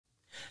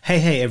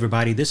Hey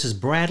everybody, this is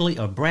Bradley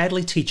of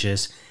Bradley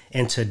Teaches,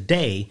 and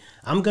today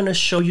I'm going to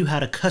show you how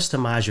to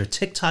customize your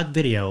TikTok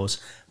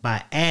videos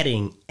by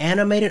adding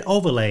animated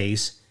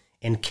overlays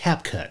in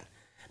CapCut.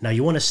 Now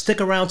you want to stick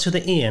around to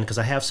the end because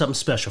I have something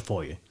special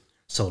for you.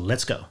 So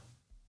let's go.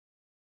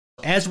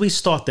 As we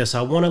start this,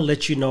 I want to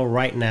let you know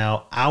right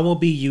now, I will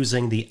be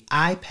using the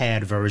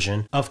iPad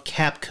version of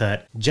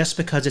CapCut just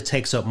because it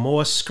takes up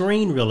more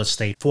screen real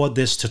estate for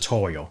this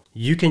tutorial.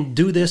 You can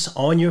do this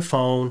on your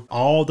phone.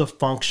 All the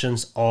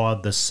functions are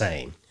the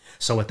same.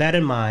 So with that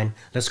in mind,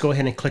 let's go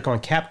ahead and click on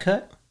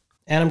CapCut.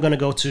 And I'm going to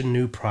go to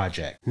New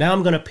Project. Now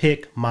I'm going to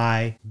pick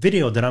my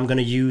video that I'm going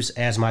to use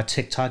as my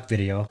TikTok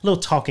video,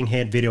 little talking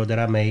head video that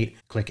I made.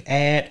 Click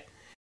Add.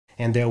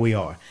 And there we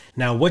are.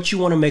 Now what you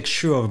want to make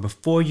sure of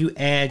before you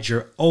add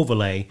your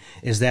overlay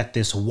is that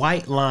this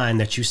white line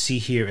that you see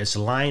here is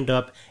lined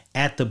up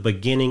at the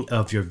beginning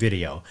of your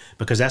video,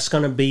 because that's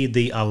going to be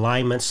the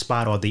alignment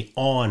spot or the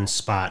on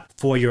spot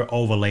for your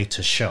overlay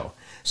to show.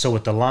 So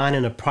with the line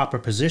in the proper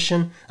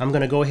position, I'm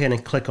going to go ahead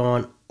and click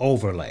on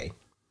Overlay.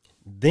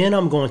 Then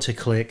I'm going to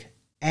click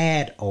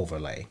Add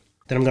Overlay.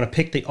 Then I'm going to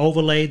pick the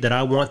overlay that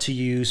I want to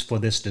use for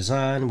this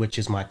design, which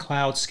is my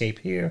cloudscape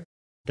here.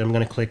 Then I'm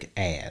going to click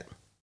Add.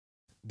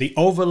 The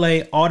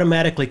overlay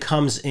automatically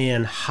comes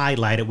in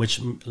highlighted, which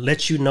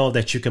lets you know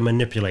that you can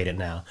manipulate it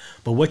now.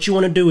 But what you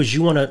want to do is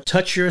you want to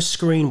touch your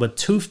screen with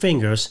 2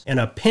 fingers in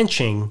a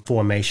pinching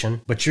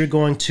formation, but you're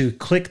going to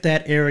click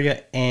that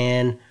area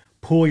and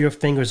pull your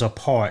fingers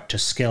apart to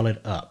scale it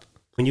up.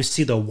 When you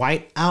see the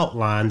white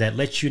outline, that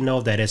lets you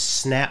know that it's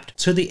snapped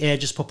to the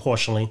edges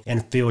proportionally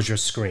and fills your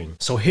screen.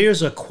 So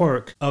here's a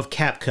quirk of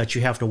CapCut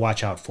you have to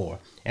watch out for.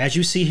 As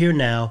you see here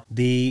now,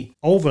 the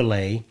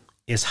overlay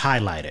is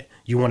highlighted.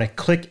 You want to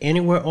click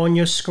anywhere on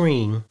your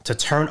screen to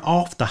turn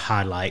off the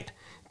highlight.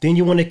 Then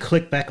you want to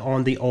click back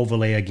on the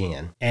overlay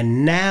again.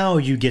 And now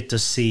you get to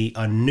see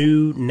a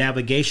new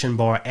navigation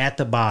bar at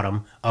the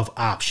bottom of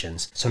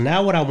options. So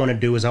now what I want to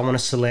do is I want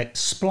to select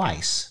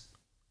Splice.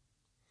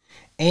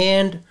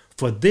 And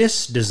for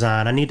this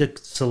design, I need to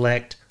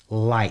select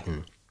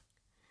Lighten.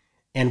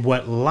 And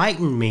what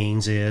lighten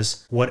means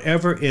is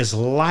whatever is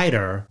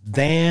lighter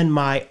than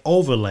my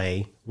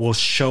overlay will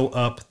show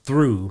up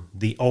through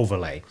the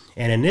overlay.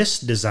 And in this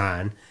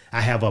design,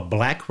 I have a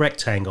black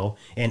rectangle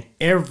and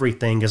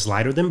everything is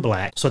lighter than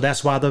black. So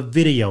that's why the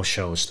video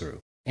shows through.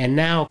 And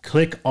now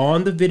click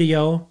on the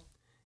video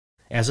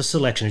as a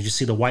selection. As you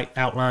see, the white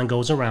outline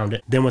goes around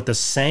it. Then with the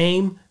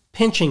same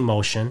pinching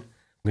motion,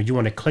 you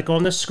want to click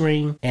on the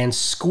screen and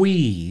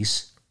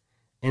squeeze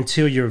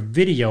until your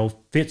video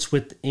fits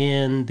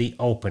within the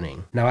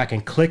opening. Now I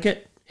can click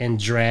it and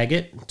drag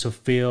it to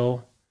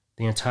fill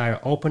the entire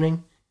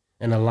opening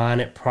and align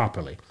it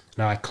properly.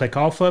 Now I click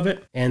off of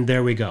it and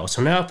there we go.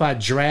 So now if I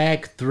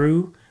drag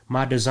through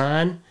my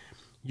design,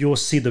 you'll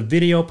see the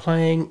video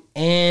playing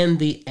and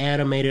the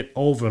animated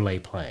overlay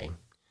playing.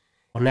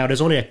 Well, now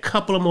there's only a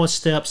couple of more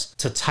steps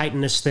to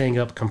tighten this thing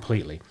up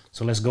completely.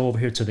 So let's go over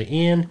here to the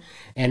end.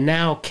 And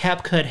now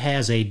CapCut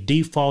has a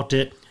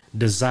defaulted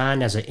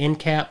design as an end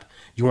cap.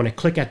 You want to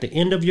click at the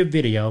end of your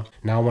video.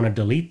 Now I want to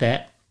delete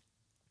that.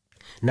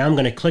 Now I'm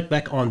going to click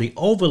back on the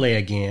overlay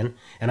again,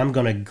 and I'm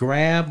going to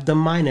grab the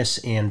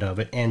minus end of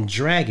it and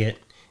drag it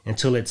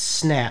until it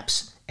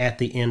snaps at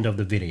the end of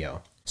the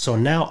video. So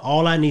now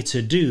all I need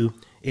to do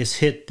is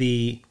hit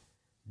the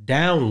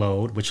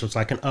download, which looks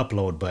like an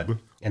upload button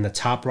in the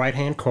top right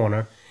hand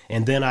corner,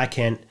 and then I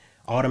can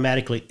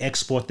automatically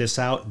export this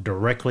out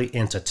directly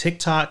into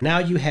TikTok. Now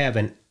you have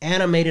an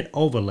animated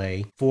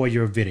overlay for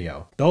your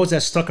video. Those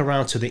that stuck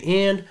around to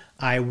the end,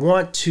 I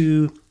want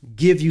to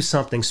give you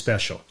something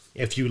special.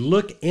 If you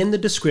look in the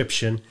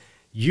description,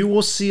 you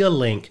will see a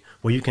link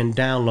where you can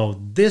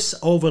download this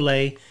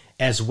overlay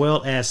as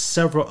well as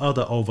several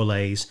other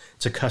overlays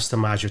to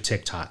customize your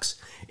TikToks.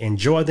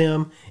 Enjoy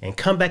them and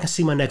come back and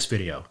see my next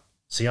video.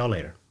 See y'all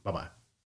later. Bye-bye.